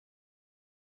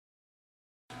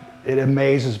it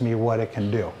amazes me what it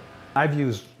can do. I've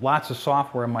used lots of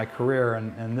software in my career,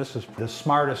 and this is the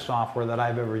smartest software that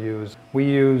I've ever used. We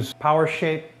use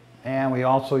PowerSHAPE, and we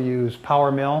also use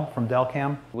PowerMILL from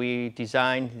Delcam. We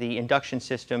designed the induction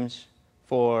systems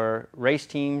for race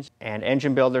teams and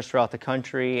engine builders throughout the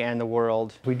country and the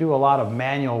world. We do a lot of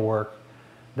manual work.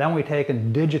 Then we take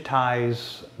and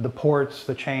digitize the ports,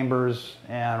 the chambers,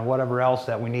 and whatever else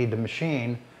that we need to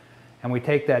machine. And we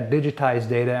take that digitized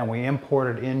data and we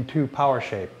import it into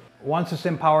PowerSHAPE. Once it's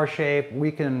in PowerSHAPE,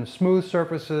 we can smooth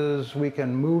surfaces, we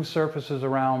can move surfaces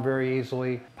around very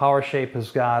easily. PowerSHAPE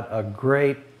has got a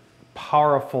great,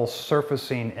 powerful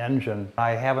surfacing engine.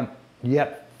 I haven't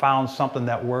yet found something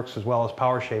that works as well as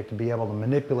PowerSHAPE to be able to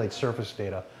manipulate surface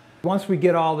data. Once we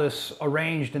get all this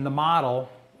arranged in the model,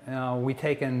 we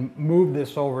take and move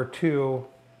this over to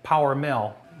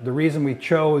PowerMILL. The reason we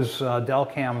chose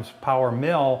Delcam's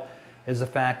PowerMILL is the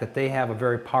fact that they have a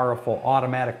very powerful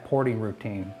automatic porting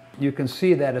routine. You can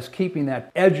see that it's keeping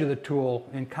that edge of the tool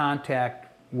in contact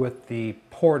with the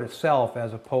port itself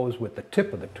as opposed with the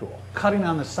tip of the tool. Cutting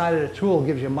on the side of the tool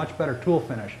gives you a much better tool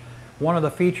finish. One of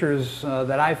the features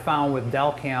that I've found with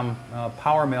Delcam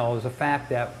PowerMILL is the fact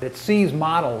that it sees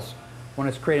models when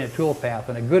it's creating a tool path.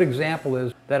 And a good example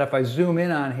is that if I zoom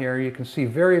in on here, you can see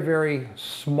very, very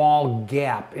small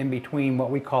gap in between what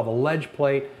we call the ledge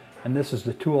plate and this is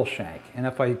the tool shank. And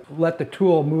if I let the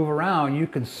tool move around, you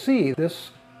can see this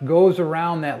goes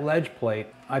around that ledge plate.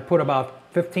 I put about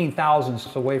 15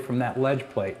 thousandths away from that ledge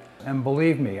plate. And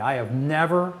believe me, I have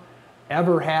never,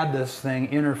 ever had this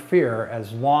thing interfere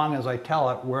as long as I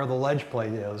tell it where the ledge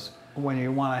plate is. When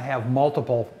you want to have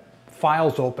multiple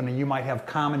files open and you might have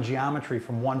common geometry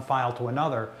from one file to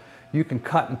another, you can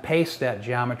cut and paste that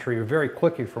geometry very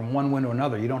quickly from one window to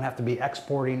another. You don't have to be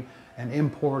exporting and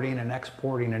importing and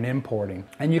exporting and importing.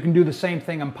 And you can do the same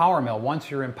thing in PowerMILL.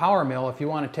 Once you're in PowerMILL, if you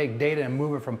want to take data and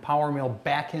move it from PowerMILL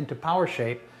back into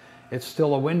PowerSHAPE, it's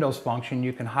still a Windows function.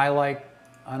 You can highlight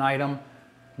an item,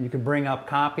 you can bring up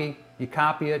copy, you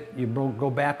copy it, you go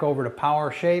back over to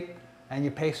PowerSHAPE, and you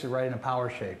paste it right into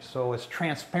PowerSHAPE. So it's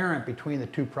transparent between the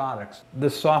two products.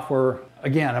 This software,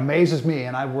 again, amazes me,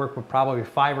 and I've worked with probably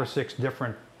 5 or 6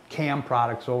 different CAM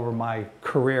products over my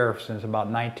career since about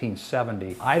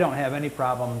 1970. I don't have any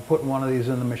problem putting one of these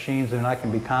in the machines, and I can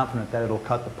be confident that it'll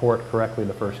cut the port correctly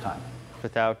the first time.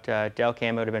 Without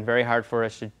Delcam, it would have been very hard for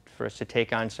us to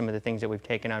take on some of the things that we've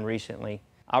taken on recently.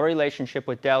 Our relationship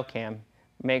with Delcam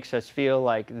makes us feel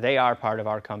like they are part of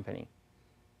our company.